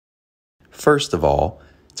First of all,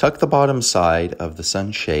 tuck the bottom side of the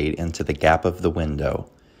sunshade into the gap of the window,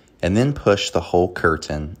 and then push the whole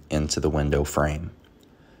curtain into the window frame.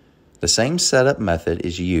 The same setup method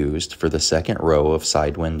is used for the second row of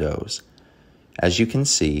side windows. As you can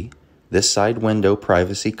see, this side window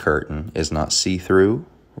privacy curtain is not see-through,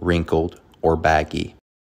 wrinkled, or baggy.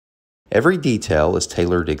 Every detail is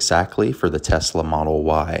tailored exactly for the Tesla Model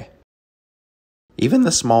Y. Even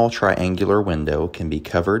the small triangular window can be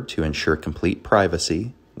covered to ensure complete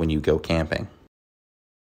privacy when you go camping.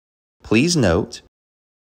 Please note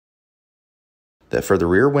that for the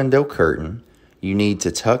rear window curtain, you need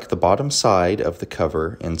to tuck the bottom side of the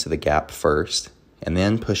cover into the gap first and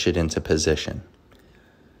then push it into position.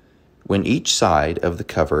 When each side of the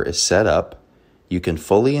cover is set up, you can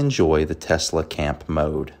fully enjoy the Tesla Camp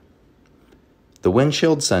mode. The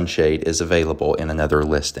windshield sunshade is available in another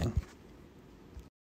listing.